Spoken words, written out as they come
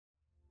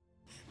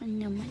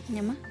Nyama,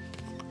 nyama.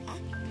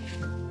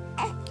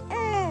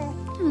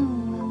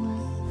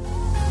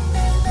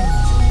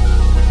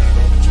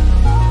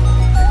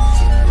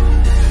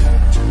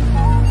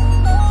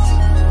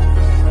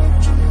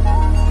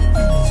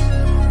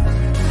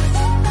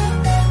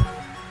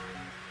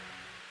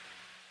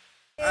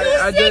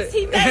 I just,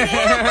 he made it.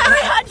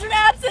 300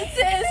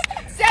 absences,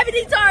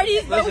 70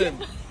 tardies. Listen,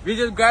 we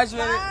just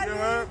graduated.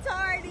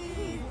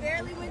 Tardies.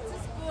 Barely went to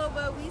school,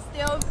 but we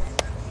still.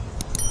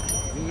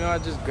 You know, I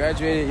just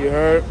graduated. You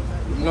heard?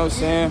 You know what I'm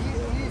saying?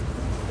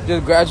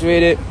 Just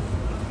graduated. You know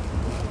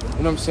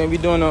what I'm saying? We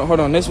doing a, hold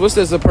on. What's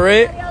this? A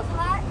parade?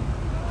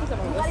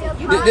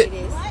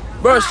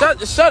 Bro,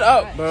 shut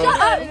up, bro. Shut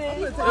up.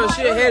 Yo,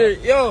 shit, hater.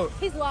 Yo.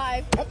 He's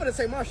live. I'm gonna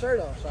take my shirt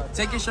off. Sorry.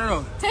 Take your shirt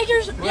off. Take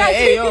your shirt. Yeah,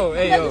 hey, yo.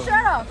 Take your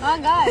shirt off.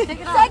 Oh God, take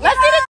it off. Let's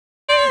see the.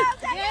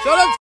 Shut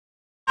up.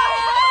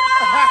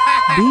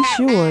 Be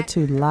sure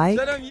to like,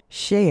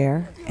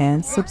 share,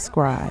 and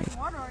subscribe.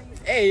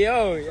 Hey,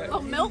 yo.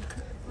 Little milk.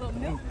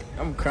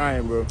 I'm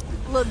crying, bro.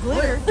 Little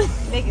glitter.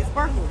 Make it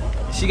sparkle.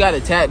 She got a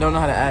tat, don't know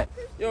how to act.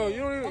 Yo, you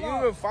don't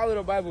even follow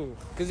the Bible.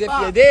 Because if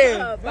you did,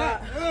 I'm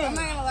not gonna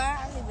lie,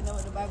 I don't even know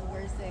what the Bible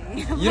verse saying.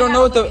 you don't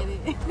know what the.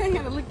 I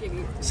gotta look at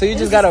it. So you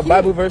just got a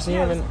Bible verse and you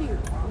haven't.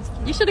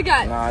 You should have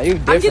got. Nah, you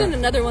different. I'm getting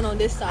another one on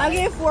this side. I'm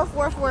getting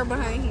 444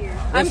 behind here.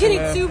 I'm getting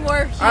man. 2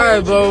 more.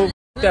 Alright, bro.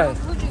 That.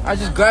 I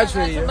just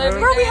graduated. You heard?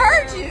 Bro, we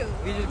heard you.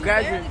 We just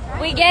graduated.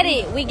 We get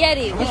it. We get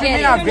it. We you get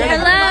mean I it. get it?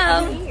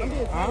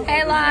 Hello. Huh?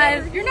 Hey,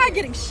 live. You're not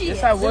getting shit.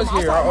 Yes, I was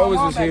here. I always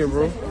was here,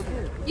 bro.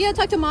 You gotta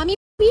talk to mommy,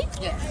 please?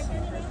 Yes.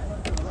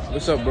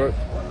 What's up, bro?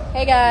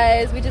 Hey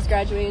guys, we just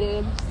graduated.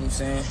 You know what I'm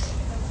saying?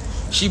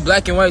 She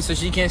black and white, so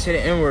she can't say the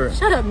N-word.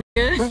 Shut up,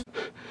 nigga.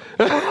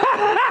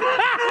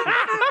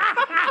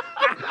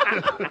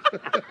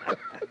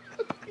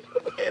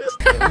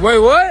 Wait,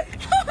 what?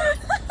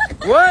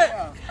 What?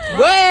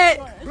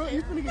 What? Bro,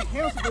 you finna get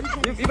canceled,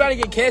 bro. You about to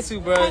get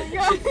canceled, bro.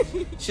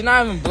 She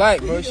not even black,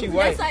 bro. She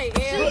white. Yes, I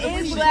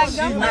am. She's black. She's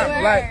not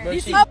black, bro.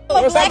 She, not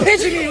bro, stop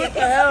pitching me. What the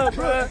hell,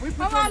 bro?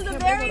 My mom's a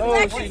very No,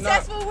 black, she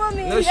not. successful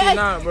woman. No, she's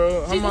not,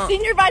 bro. She's the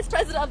senior vice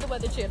president of the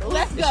Weather Channel.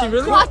 Let's go. Is she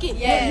really? Clock it,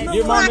 yes.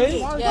 Your mom is?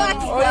 Yes.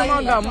 Oh, your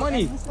mom got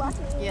money.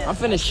 Yes. I'm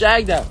finna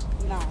shag that.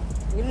 Nah,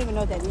 you don't even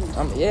know what that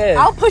means. Yeah.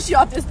 I'll push you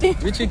off this thing.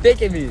 What you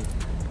thinking me?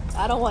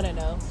 I don't want to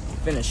know.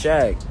 Finna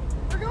shag.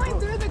 We're going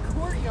through the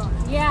courtyard.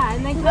 Yeah,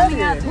 and then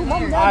coming out.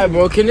 Alright,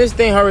 bro. Can this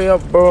thing hurry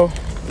up, bro?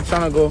 I'm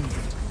trying to go.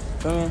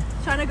 Feel me?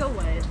 Trying to go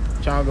what?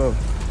 Trying to go.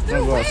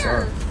 Trying to go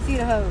outside. See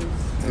the hose.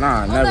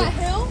 Nah, never.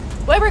 Hill?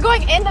 Wait, we're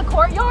going in the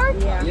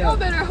courtyard? Yeah. Yeah.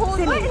 Better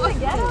hold on.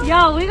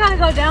 Yo, we gotta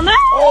go down there.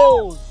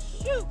 Oh,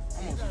 shoot.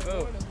 Almost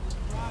fell.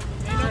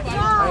 I ain't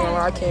gonna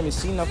lie, I can't even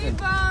see nothing.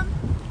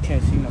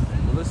 Can't see nothing.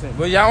 But listen,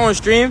 but y'all on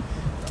stream?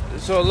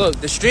 So look,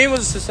 the stream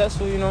was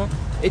successful, you know.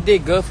 It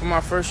did good for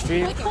my first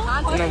stream. You know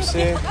what I'm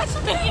saying? That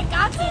should be in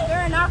content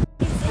during our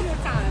senior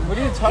time. What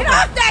are you talking Get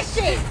about? off that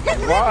shit. Just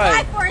live Why?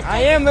 life for a I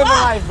am living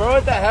life, bro.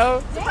 What the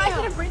hell? I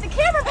should have bring the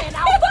cameraman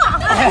out.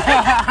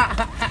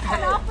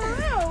 No, for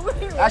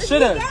real. I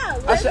should have.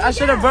 I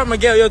should have brought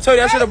Miguel. Yo,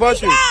 Tony, I should have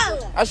brought you.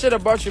 I should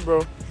have brought you,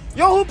 bro.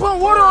 Yo, who put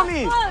water on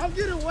me? I'm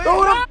getting wet.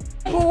 Yo, who the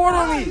put water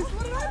on me?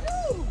 What did I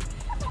do?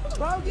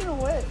 Bro, I'm getting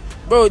wet.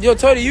 Bro, yo,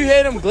 Tony, you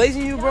hear them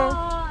glazing you, bro?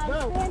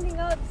 Standing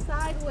up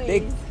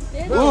sideways.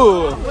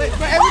 Ooh. Wait,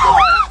 for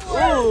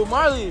everything. Ooh,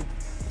 Marley.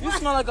 You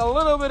smell like a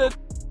little bit of.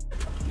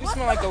 You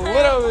smell like a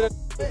little bit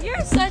of.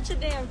 You're such a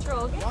damn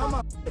troll.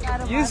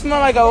 You smell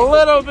like a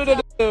little bit of.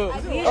 A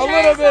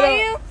little bit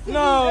of.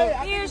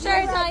 No. Your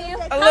shirt's on you.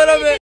 A little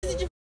bit.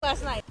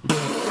 Last night.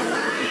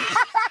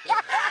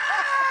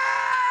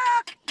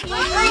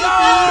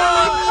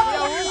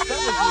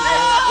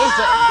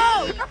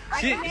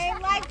 She,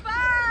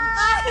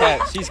 Cap,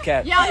 she's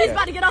Cap. Yo, he's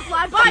about to get off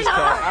live. Bye, She's Cap.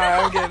 y'all.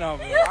 Alright, I'm getting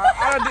off.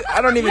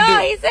 I don't even No, do.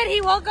 he said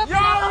he woke up. Yo,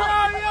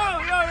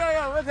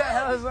 what the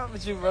hell is up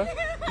with you, bro?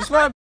 You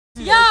smell.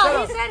 Yo,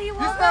 he said he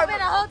woke up in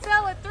a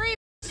hotel with 3.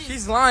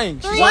 She's lying.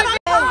 She's One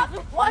lying.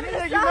 one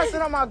Nigga, you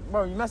messing up my,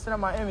 bro. You messing up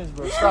my image,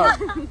 bro. Stop.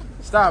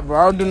 Stop, bro.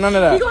 I don't do none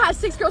of that. You gonna have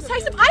 6 girls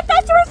text him. I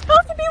thought you were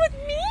supposed to be with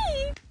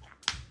me.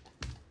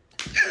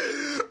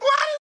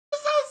 Why is it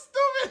so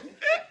stupid?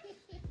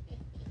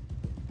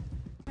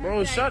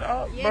 Bro, shut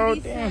up, bro.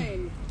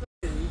 Damn.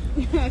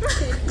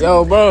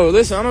 Yo, bro,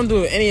 listen, I don't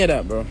do any of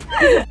that, bro.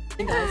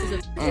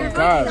 Oh,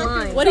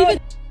 God. What even?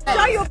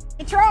 Show you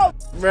a troll.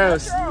 Bro,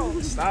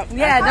 stop.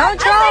 Yeah, don't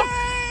troll.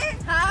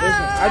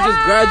 Listen, I just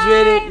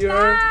graduated, you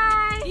heard?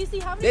 Do you see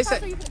how many They times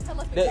said- are you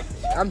gonna tell us?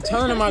 I'm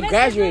telling them I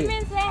graduated.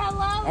 Say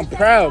hello. I'm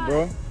proud,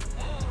 bro.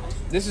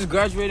 This is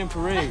graduating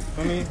parade.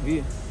 I mean,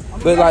 yeah.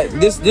 But like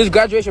this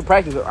graduation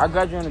practice, I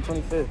graduate on the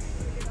 25th.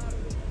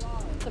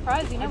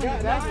 Surprised you never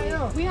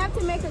graduated. We have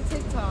to make a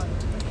TikTok.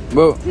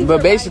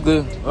 But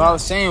basically, what I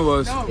was saying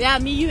was, Yeah,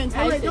 me, you, and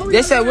Tyson.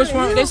 they said which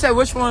one. They said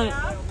which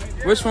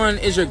one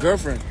is your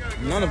girlfriend?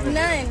 None of them.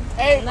 None.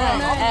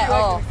 None at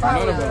all.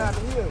 None of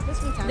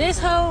them. This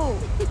hoe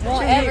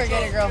won't ever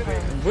get a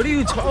girlfriend. What are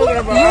you talking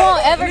about? You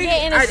won't ever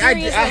get in a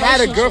serious I had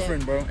a relationship.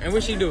 girlfriend, bro. And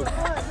what she do?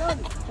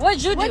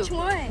 What'd you do? Which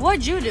one?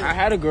 What'd you do? I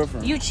had a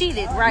girlfriend. You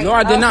cheated, right? No,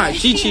 I did not.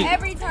 She cheated.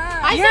 Every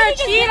time. You're a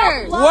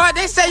cheater. What?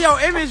 They say your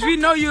image. We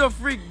know you a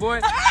freak, boy.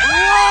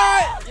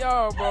 What?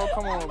 Yo, bro,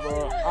 come on,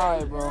 bro. All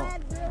right, bro.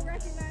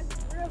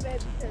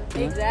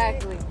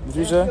 Exactly. What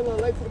you say? A little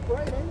late for the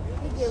parade,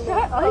 ain't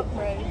Shut up.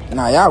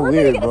 Nah, y'all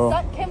weird, bro.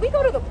 Can we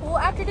go to the pool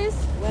after this?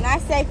 When I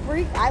say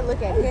freak, I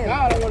look at him.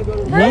 God, I want to go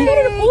to the Let's go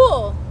to the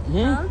pool.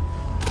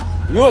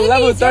 You a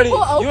level is your 30. pool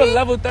You a open?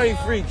 level 30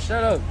 freak.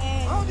 Shut up.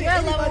 You're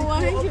a level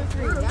 100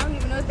 freak. I don't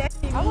even know what that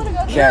means. I want to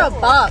go to You're a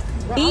bop.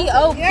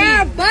 B-O-P.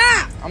 You're a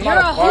bop. I'm You're not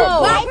a a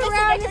hoe. bop, Walk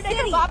around the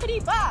city.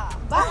 Boppity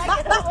bop.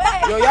 Bop.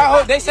 bro. Yo, y'all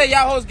hoes. They say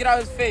y'all hoes get out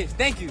his face.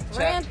 Thank you.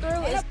 Ran Chat.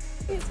 through is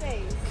His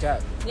face.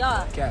 Cat.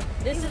 y'all. Cat.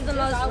 This is the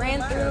most ran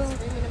through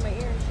Screaming in my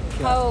ear and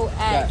shit. hoe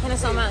Yeah. at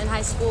Kennesaw Mountain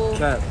High School.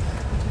 Cat.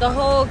 The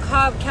whole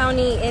Cobb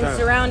County and Yeah.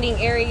 surrounding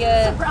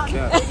area.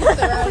 Cat.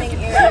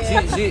 Surrounding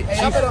area. She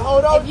Y'all better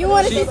hold on. If you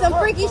want to see some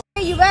freaky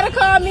shit, you better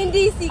call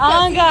Mendeecees.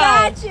 Oh, God.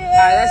 Got you.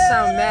 that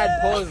sound mad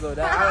pose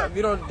though.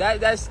 We don't.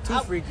 That's too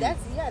freaky.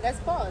 That's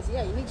pause.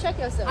 Yeah, you need to check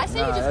yourself. I say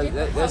Nah, you just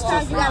get that's too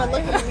sometimes you gotta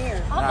freaky. look in the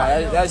mirror.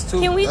 Nah, that's too.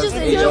 Can we that's just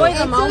too enjoy freaky.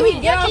 the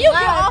moment? Yeah, can you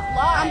get off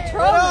live? I'm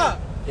trolling.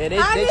 Yeah, they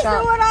Mr. trying.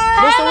 Woodall.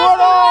 Mr.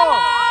 Woodall.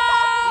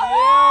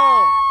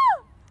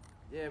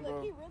 Yeah,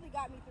 bro. He really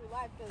got me through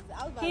life because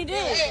I was about He to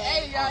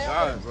did.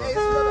 God, bro.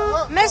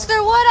 Mr.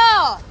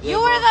 Woodall, Yeah, you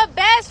bro. were the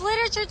best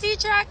literature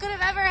teacher I could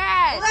have ever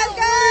had. Let's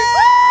go!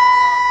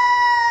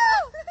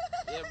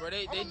 Yeah, bro.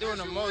 They doing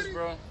the most,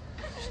 bro.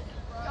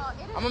 I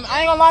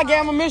ain't gonna lie, gang.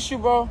 I'm gonna miss you,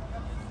 bro.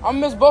 I'm gonna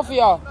miss both of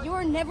y'all. You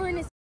were never in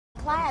his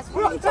class.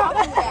 What are you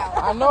talking about?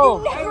 I know.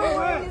 You were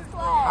never in his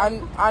class.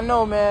 I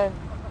know, man.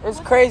 It's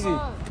crazy.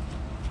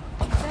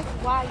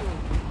 That's wild.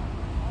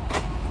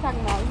 Talking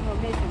about you know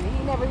missing me.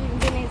 He never even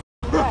been in his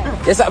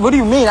class. Yes. What do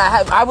you mean?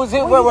 I was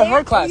in with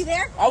her class. Were you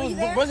there? I was. Were you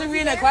there? Wasn't we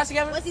in that class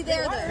together? Was he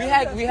there though?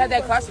 We had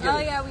that class together.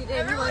 Oh, yeah, we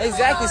did.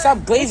 Exactly.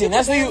 Stop glazing.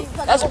 That's what you.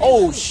 That's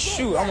oh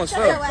shoot. I almost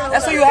fell.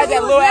 That's why you had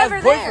that was little ass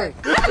never boyfriend.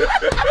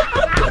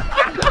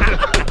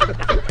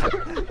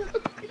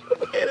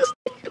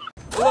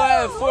 Little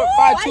ass 5'2"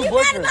 Why you mad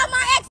boyfriend. about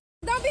my ex?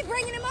 Don't be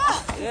bringing him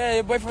up. Yeah,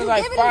 your boyfriend was You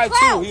like giving him 5'2".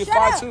 clout. He was Shut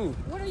up. 5'2".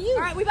 What are you? All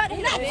right, we about to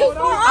hit Not that. too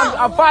far off.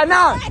 I'm 5'9".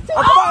 I'm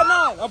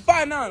 5'9". I'm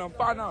 5'9". I'm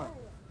 5'9".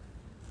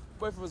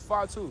 Boyfriend was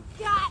 5'2".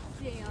 God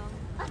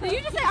damn. Did you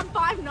just say I'm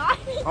 5'9"?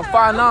 I'm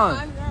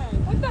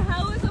 5'9". What the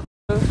hell is a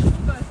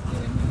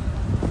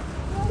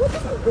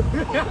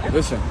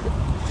Listen.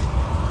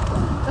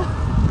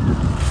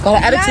 Got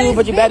an attitude,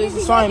 but your bad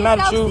is so I ain't mad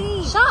at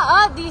you. Shut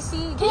up,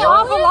 DC. Get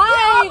off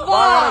alive.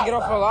 Why gotta get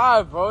off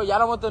alive, bro? Y'all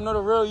don't want to know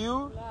the real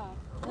you?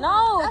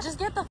 No, just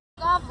get the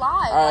off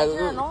live. Alright, Like,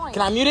 you're annoying.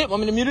 can I mute it? Want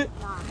me to mute it?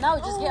 No,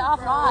 just get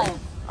off live.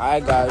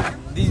 Alright, guys.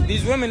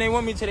 These women, they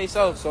want me to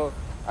themselves, so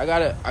I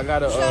gotta,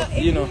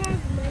 you know.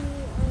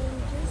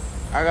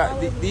 I got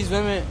these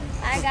women.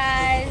 Hi,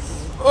 guys.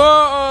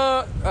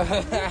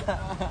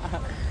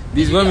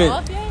 These women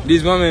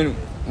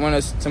want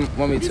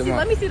me to.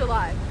 Let me see the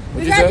live.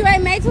 What'd We you say?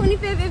 graduate May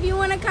 25th. If you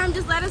want to come,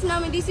 just let us know.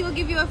 Mendeecees will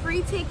give you a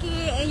free ticket,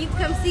 and you can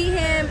come see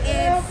him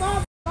and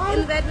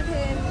in bed with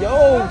him.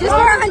 Yo, Just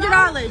for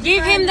 $100.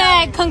 Give him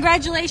that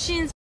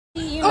congratulations.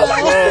 You know.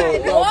 bro,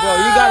 you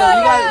gotta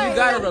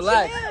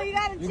relax.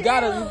 You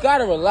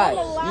gotta relax.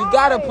 You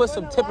gotta put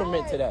some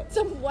temperament to that.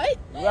 Some what?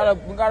 We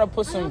gotta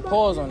put some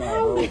pause on that,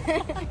 bro.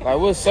 Like,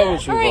 what's up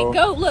with you, All bro? right,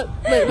 go. Look,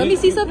 let me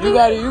see something. You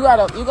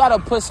gotta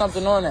put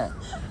something on that.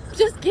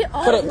 Just get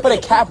off. Put a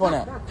cap on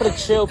that. Put a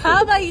chill.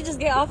 How about you just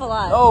get off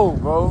alive? No,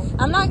 bro.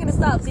 I'm not gonna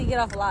stop till you get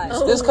off alive.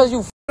 Just cause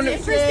you.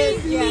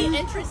 Interesting.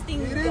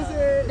 Interesting.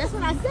 That's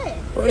what I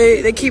said. Bro,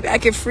 they keep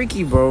acting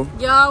freaky, bro.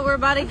 Yo, we're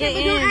about to get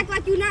But don't in. act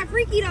like you're not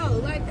freaky though.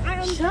 Like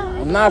I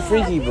am. I'm not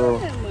freaky, bro.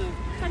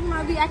 Talking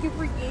about be acting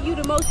freaky, and you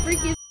the most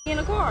freakiest in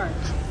a car.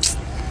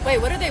 Wait,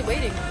 what are they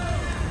waiting?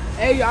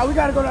 Hey, y'all, we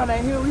gotta go down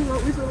that hill. We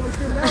still want to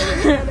sit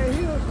down that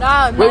hill.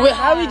 Nah, Wait,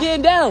 how we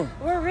getting down?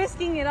 We're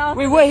risking it all.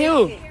 Wait, what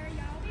hill?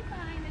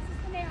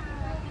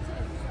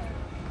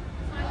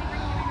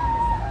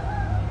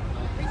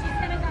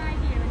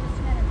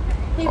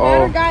 He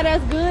better guide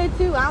us good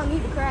too. I don't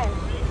need to crash.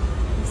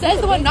 Says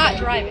the one not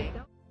driving.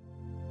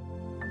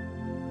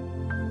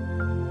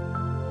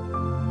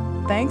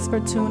 Thanks for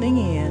tuning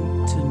in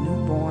to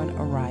Newborn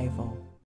Arrival.